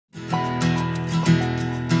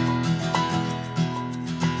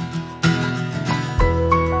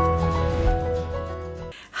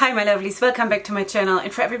Hi my lovelies, welcome back to my channel,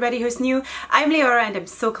 and for everybody who's new, I'm Leorah and I'm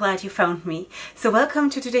so glad you found me. So welcome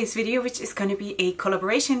to today's video, which is going to be a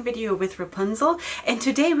collaboration video with Wrapunzel, and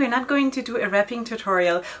today we're not going to do a wrapping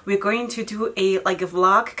tutorial, we're going to do a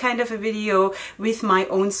vlog kind of a video with my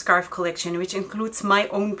own scarf collection, which includes my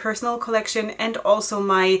own personal collection and also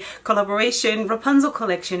my collaboration Wrapunzel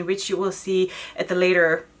collection, which you will see at the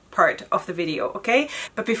later part of the video, okay?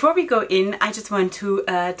 But before we go in, I just want to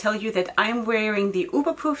tell you that I'm wearing the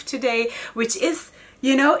Uberproof today, which is,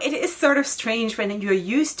 you know, it is sort of strange when you're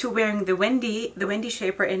used to wearing the Wendy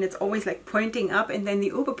shaper and it's always like pointing up, and then the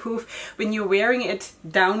Uberproof, when you're wearing it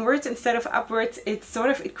downwards instead of upwards, it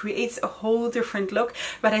creates a whole different look,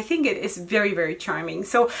 but I think it is very, very charming.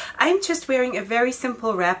 So I'm just wearing a very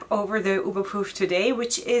simple wrap over the Uberproof today,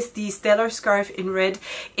 which is the Stellar scarf in red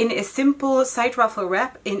in a simple side ruffle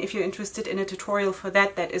wrap. And if you're interested in a tutorial for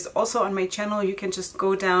that, that is also on my channel. You can just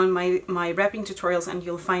go down my wrapping tutorials and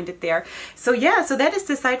you'll find it there. So yeah, so that is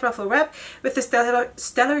the side ruffle wrap with the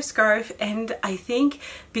stellar scarf, and I think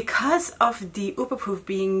because of the Uberproof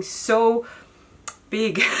being so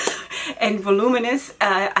big and voluminous,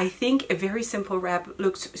 I think a very simple wrap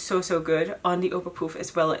looks so good on the Uberproof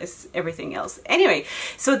as well as everything else. Anyway,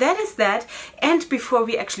 so that is that. And before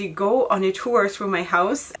we actually go on a tour through my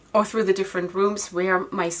house or through the different rooms where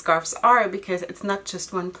my scarves are, because it's not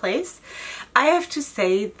just one place, I have to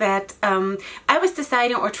say that I was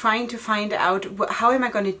deciding or trying to find out how am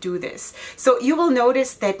I going to do this. So you will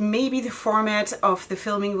notice that maybe the format of the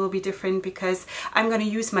filming will be different because I'm going to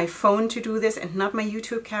use my phone to do this and not my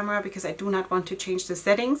YouTube camera, because I do not want to change the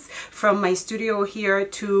settings from my studio here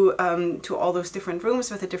to all those different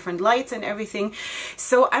rooms with the different lights and everything.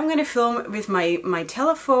 So I'm going to film with my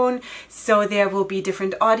telephone, so there will be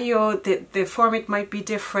different audio. The format might be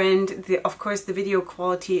different. Of course, the video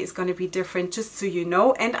quality is going to be different, just so you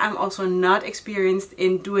know. And I'm also not experienced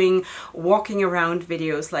in doing walking around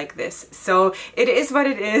videos like this. So it is what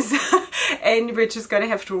it is. And we're just going to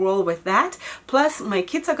have to roll with that. Plus, my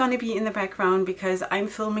kids are going to be in the background because I'm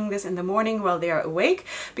filming this in the morning while they are awake.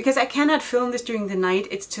 Because I cannot film this during the night.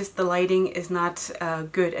 It's just the lighting is not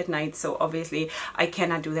good at night. So obviously, I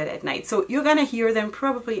cannot do that at night. So you're going to hear them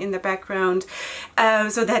probably in the background.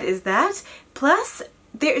 So that is that. Plus,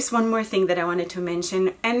 there is one more thing that I wanted to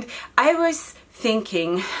mention, and I was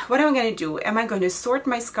thinking, what am I going to do? Am I going to sort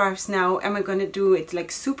my scarves now? Am I going to do it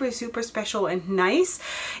like super special and nice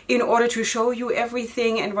in order to show you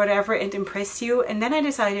everything and whatever and impress you? And then I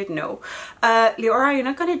decided no, Leorah, you're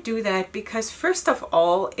not going to do that, because first of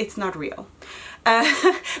all, it's not real.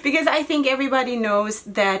 Because I think everybody knows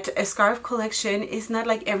that a scarf collection is not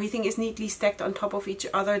like everything is neatly stacked on top of each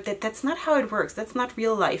other. That's not how it works. That's not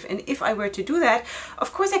real life. And if I were to do that,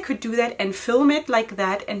 of course I could do that and film it like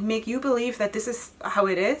that and make you believe that this is how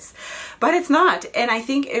it is, but it's not. And I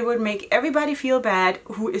think it would make everybody feel bad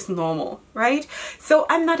who is normal, right? So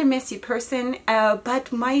I'm not a messy person,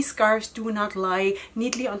 but my scarves do not lie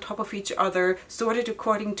neatly on top of each other, sorted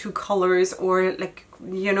according to colors or like,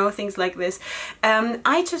 you know, things like this.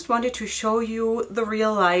 I just wanted to show you the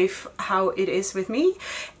real life, how it is with me,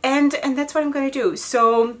 and that's what I'm going to do.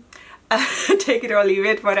 So take it or leave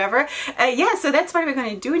it, whatever. Yeah, so that's what we're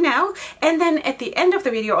going to do now. And then at the end of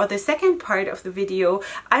the video, or the second part of the video,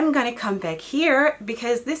 I'm going to come back here,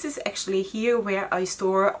 because this is actually here where I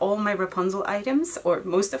store all my Wrapunzel items, or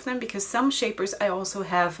most of them, because some shapers I also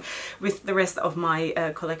have with the rest of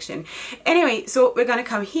my collection. Anyway, so we're going to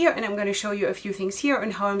come here and I'm going to show you a few things here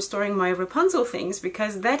and how I'm storing my Wrapunzel things,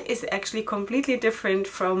 because that is actually completely different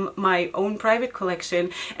from my own private collection,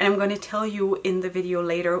 and I'm going to tell you in the video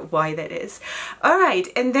later why that is. All right,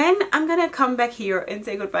 and then I'm gonna come back here and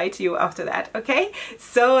say goodbye to you after that, okay?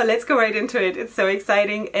 So let's go right into it. It's so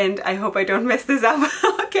exciting and I hope I don't mess this up.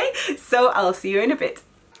 Okay, so I'll see you in a bit.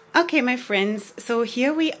 Okay, my friends, so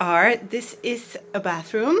here we are. This is a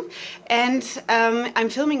bathroom, and I'm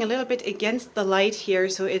filming a little bit against the light here,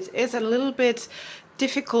 so it is a little bit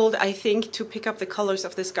difficult, I think, to pick up the colors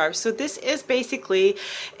of the scarf. So this is basically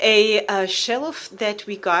a shelf that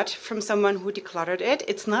we got from someone who decluttered it.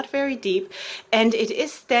 It's not very deep, and it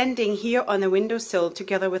is standing here on a windowsill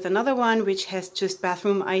together with another one which has just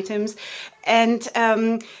bathroom items. And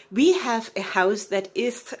we have a house that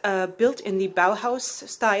is built in the Bauhaus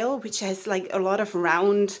style, which has like a lot of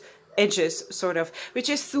round edges, sort of, which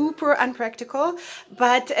is super unpractical.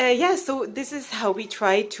 But yeah, so this is how we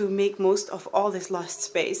try to make most of all this lost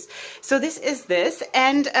space. So this is this,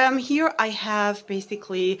 and here I have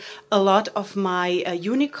basically a lot of my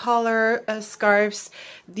unicolor scarves.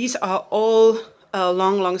 These are all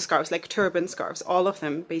long scarves, like turban scarves, all of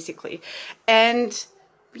them basically. And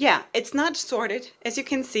yeah, it's not sorted, as you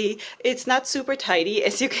can see. It's not super tidy,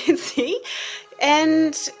 as you can see.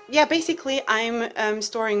 And yeah, basically I'm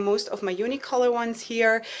storing most of my unicolor ones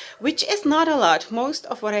here, which is not a lot. Most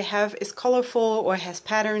of what I have is colorful or has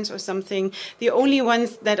patterns or something. The only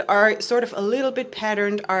ones that are sort of a little bit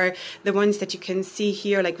patterned are the ones that you can see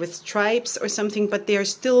here, like with stripes or something, but they are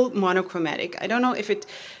still monochromatic. I don't know if it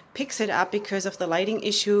picks it up because of the lighting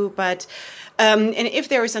issue, but and if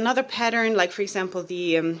there is another pattern, like for example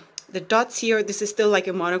the dots here, this is still like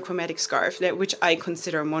a monochromatic scarf, which I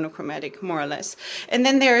consider monochromatic more or less. And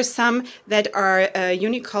then there are some that are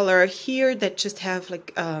unicolor here that just have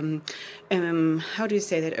like how do you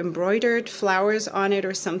say that, embroidered flowers on it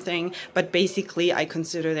or something, but basically I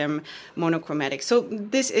consider them monochromatic. So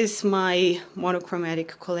this is my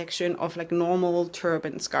monochromatic collection of like normal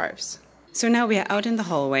turban scarves. So now we are out in the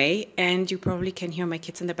hallway, and you probably can hear my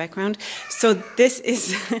kids in the background. So this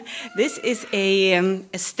is a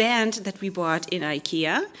stand that we bought in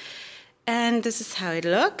IKEA, and this is how it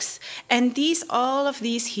looks. And all of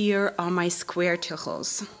these here are my square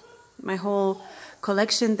tuchels, my whole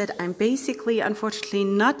collection that I'm basically, unfortunately,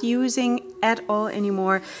 not using at all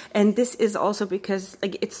anymore. And this is also because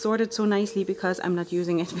like it's sorted so nicely because I'm not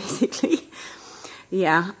using it basically.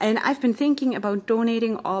 Yeah, and I've been thinking about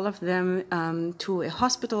donating all of them to a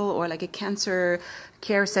hospital or like a cancer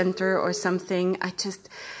care center or something. I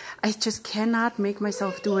just cannot make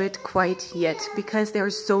myself do it quite yet because there are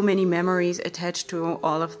so many memories attached to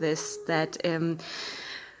all of this that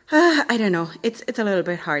I don't know, it's a little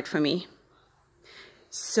bit hard for me.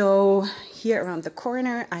 So here around the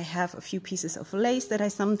corner I have a few pieces of lace that I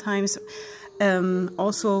sometimes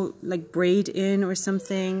also like braid in or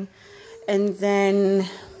something. And then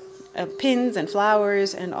pins and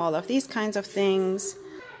flowers and all of these kinds of things.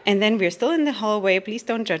 And then we're still in the hallway. Please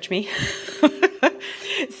don't judge me.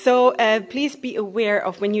 So please be aware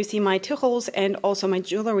of when you see my tuchels and also my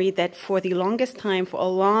jewelry that for the longest time, for a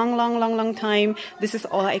long time, this is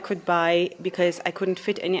all I could buy because I couldn't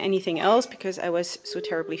fit in anything else because I was so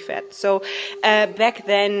terribly fat. So back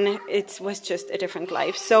then it was just a different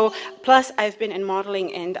life. So plus I've been in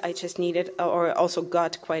modeling and I just needed or also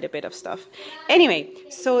got quite a bit of stuff. Anyway,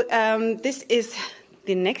 so this is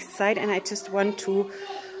the next side and I just want to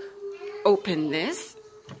open this.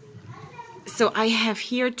 So I have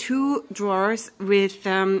here two drawers with,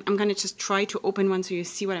 I'm going to just try to open one so you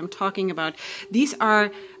see what I'm talking about. These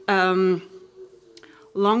are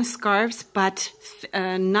long scarves, but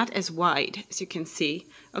not as wide as you can see.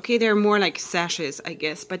 Okay, they're more like sashes, I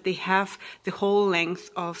guess, but they have the whole length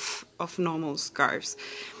of normal scarves.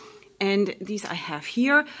 And these I have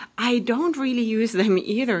here. I don't really use them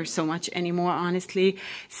either so much anymore, honestly.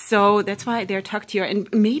 So that's why they're tucked here.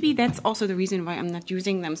 And maybe that's also the reason why I'm not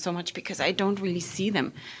using them so much, because I don't really see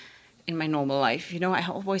them in my normal life. You know, I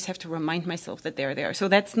always have to remind myself that they're there. So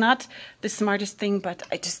that's not the smartest thing, but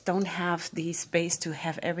I just don't have the space to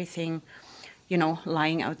have everything, you know,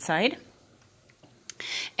 lying outside.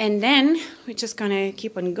 And then we're just gonna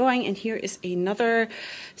keep on going. And here is another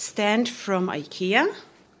stand from IKEA,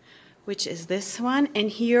 which is this one. And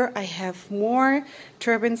here I have more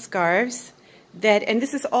turban scarves that, and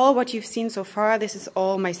this is all what you've seen so far. This is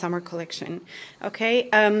all my summer collection. Okay,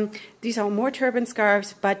 these are more turban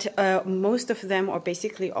scarves, but most of them, or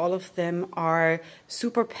basically all of them, are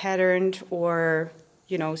super patterned or,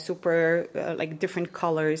 you know, super like different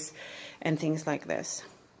colors and things like this.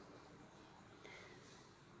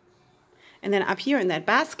 And then up here in that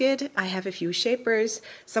basket, I have a few shapers.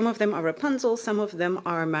 Some of them are Wrapunzel, some of them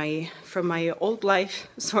are from my old life,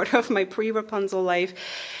 sort of my pre-Wrapunzel life.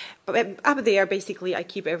 But up there, basically, I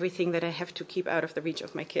keep everything that I have to keep out of the reach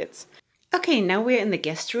of my kids. Okay, now we're in the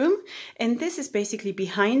guest room, and this is basically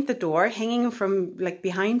behind the door, hanging from like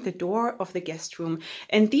behind the door of the guest room.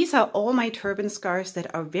 And these are all my turban scarves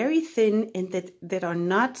that are very thin and that are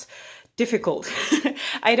not difficult.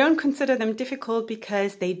 I don't consider them difficult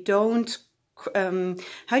because they don't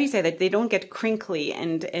how do you say that? They don't get crinkly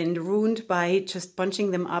and ruined by just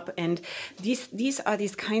bunching them up. And these are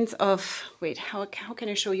these kinds of, wait, how can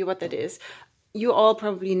I show you what that is? You all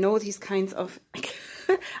probably know these kinds of,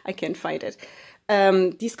 I can't find it.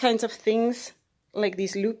 These kinds of things, like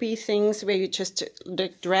these loopy things where you just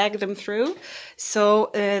drag them through.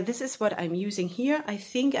 So this is what I'm using here. I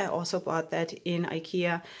think I also bought that in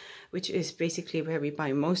IKEA, which is basically where we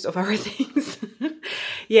buy most of our things.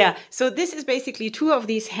 Yeah, so this is basically two of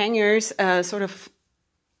these hangers sort of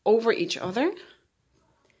over each other,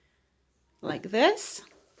 like this.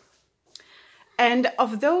 And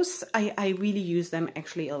of those, I really use them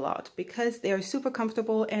actually a lot because they are super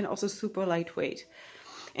comfortable and also super lightweight.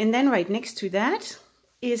 And then right next to that,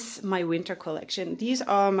 is my winter collection. These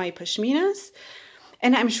are my pashminas.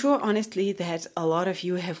 And I'm sure, honestly, that a lot of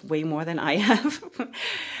you have way more than I have.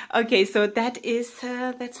 Okay, so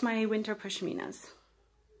that's my winter pashminas.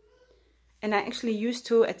 And I actually used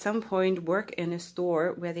to, at some point, work in a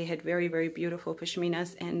store where they had very, very beautiful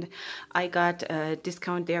pashminas, and I got a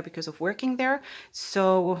discount there because of working there.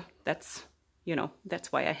 So that's, you know,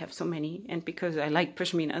 that's why I have so many, and because I like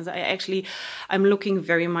pashminas. I'm looking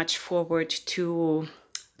very much forward to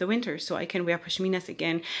the winter so I can wear pashminas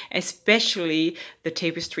again, especially the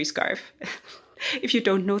tapestry scarf. If you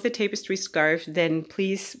don't know the tapestry scarf, then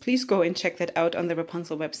please go and check that out on the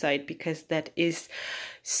Wrapunzel website, because that is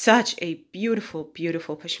such a beautiful,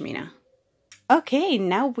 beautiful pashmina. Okay,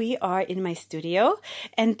 now we are in my studio,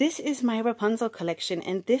 and this is my Wrapunzel collection,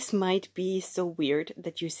 and this might be so weird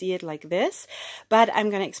that you see it like this, but I'm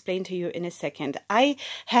going to explain to you in a second. I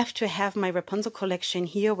have to have my Wrapunzel collection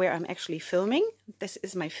here where I'm actually filming. This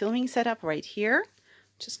is my filming setup right here.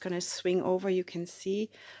 Just going to swing over, you can see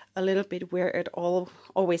a little bit where it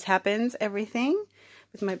always happens, everything,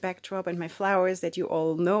 with my backdrop and my flowers that you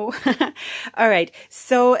all know. All right,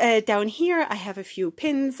 so down here I have a few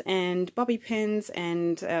pins and bobby pins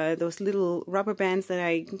and those little rubber bands that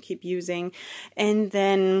I keep using, and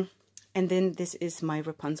then this is my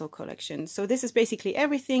Wrapunzel collection. So this is basically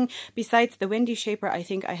everything besides the Wendy shaper I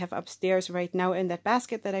think I have upstairs right now in that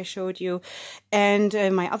basket that I showed you, and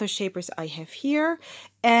my other shapers I have here,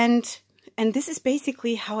 and this is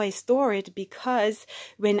basically how I store it, because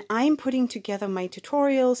when I'm putting together my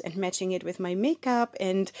tutorials and matching it with my makeup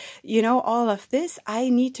and, you know, all of this, I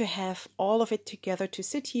need to have all of it together to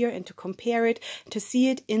sit here and to compare it, to see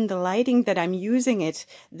it in the lighting that I'm using it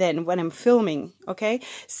then when I'm filming, okay?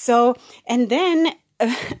 So, and then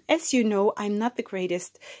as you know, I'm not the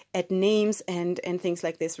greatest at names and things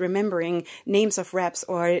like this, remembering names of wraps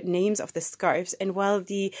or names of the scarves. And while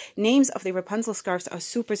the names of the Wrapunzel scarves are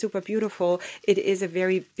super, super beautiful, it is a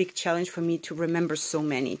very big challenge for me to remember so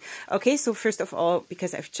many. Okay, so first of all,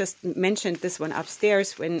 because I've just mentioned this one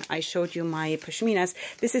upstairs when I showed you my pashminas,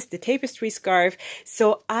 this is the tapestry scarf.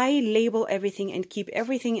 So I label everything and keep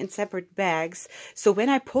everything in separate bags. So when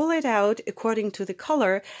I pull it out according to the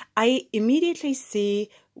color, I immediately see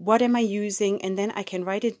what am I using, and then I can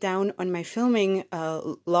write it down on my filming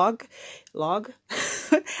log,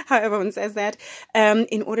 however one says that,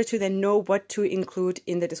 in order to then know what to include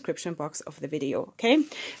in the description box of the video, okay?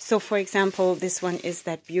 So for example, this one is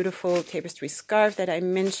that beautiful tapestry scarf that I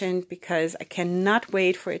mentioned, because I cannot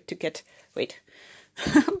wait for it to get,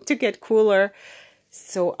 to get cooler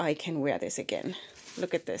so I can wear this again.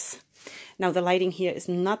 Look at this. Now the lighting here is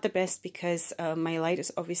not the best because my light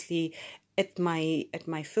is obviously at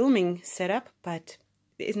my filming setup, but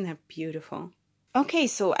isn't that beautiful? Okay,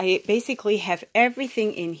 so I basically have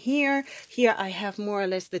everything in here. Here I have more or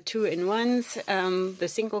less the 2-in-1s, the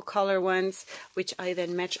single color ones, which I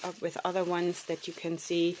then match up with other ones that you can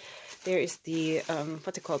see. There is the,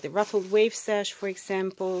 what's it called, the ruffled wave sash, for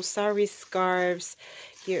example, sari scarves.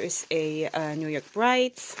 Here is a New York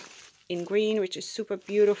Brides in green, which is super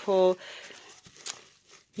beautiful.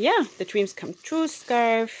 Yeah, the Dreams Come True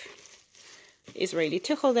scarf. Israeli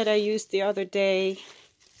tichel that I used the other day.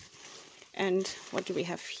 And what do we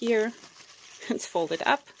have here? It's folded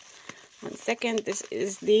up. 1 second. This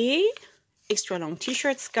is the extra long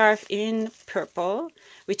t-shirt scarf in purple,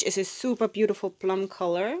 which is a super beautiful plum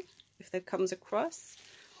color, if that comes across.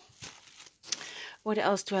 What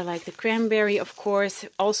else do I like? The cranberry, of course,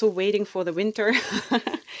 also waiting for the winter.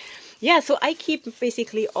 Yeah, so I keep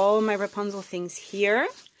basically all my Wrapunzel things here.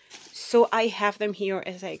 So I have them here,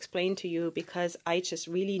 as I explained to you, because I just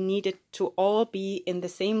really needed to all be in the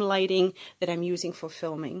same lighting that I'm using for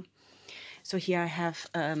filming. So here I have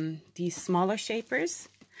these smaller shapers.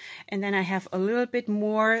 And then I have a little bit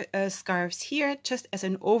more scarves here, just as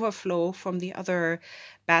an overflow from the other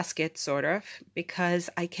basket, sort of, because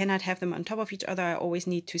I cannot have them on top of each other. I always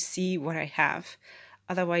need to see what I have.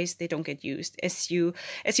 Otherwise, they don't get used, as you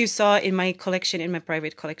saw in my collection, in my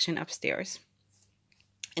private collection upstairs.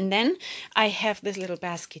 And then I have this little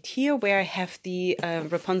basket here where I have the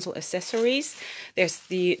Wrapunzel accessories. There's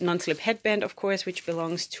the non-slip headband, of course, which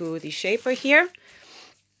belongs to the shaper here.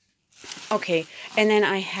 Okay, and then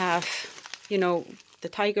I have, you know, the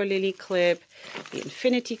tiger lily clip, the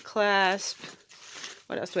infinity clasp.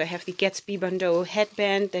 What else do I have? The Gatsby bandeau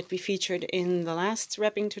headband that we featured in the last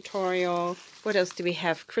wrapping tutorial. What else do we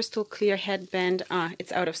have? Crystal clear headband. Ah,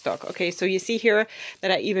 it's out of stock. Okay, so you see here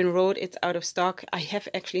that I even wrote it's out of stock. I have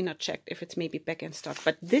actually not checked if it's maybe back in stock,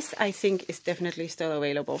 but this I think is definitely still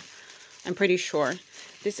available. I'm pretty sure.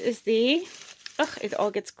 This is the, ugh, it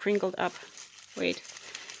all gets crinkled up. Wait.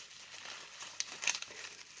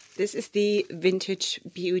 This is the Vintage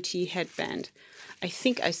Beauty headband. I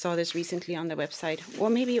think I saw this recently on the website, or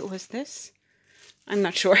maybe it was this. I'm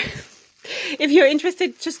not sure. If you're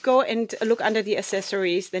interested, just go and look under the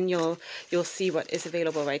accessories, then you'll see what is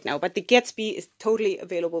available right now. But the Gatsby is totally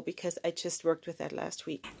available because I just worked with that last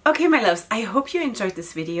week. Okay, my loves, I hope you enjoyed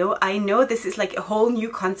this video. I know this is like a whole new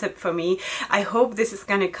concept for me. I hope this is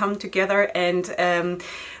gonna come together, and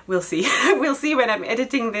we'll see. We'll see when I'm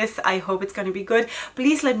editing this. I hope it's gonna be good.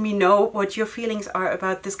 Please let me know what your feelings are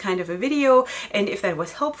about this kind of a video, and if that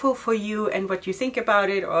was helpful for you and what you think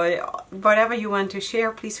about it, or whatever you want to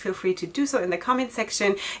share, please feel free to do so in the comment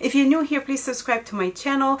section. If you're new here, please subscribe to my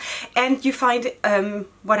channel, and you find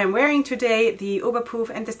what I'm wearing today, the Oberpoof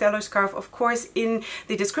and the Stellar scarf, of course, in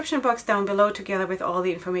the description box down below, together with all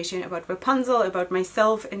the information about Wrapunzel, about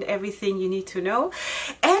myself, and everything you need to know.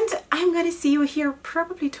 And I'm gonna see you here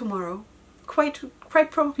probably tomorrow, quite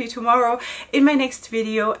probably tomorrow, in my next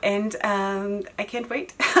video, and I can't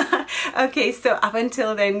wait. Okay, so up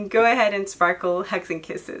until then, go ahead and sparkle. Hugs and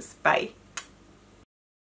kisses. Bye.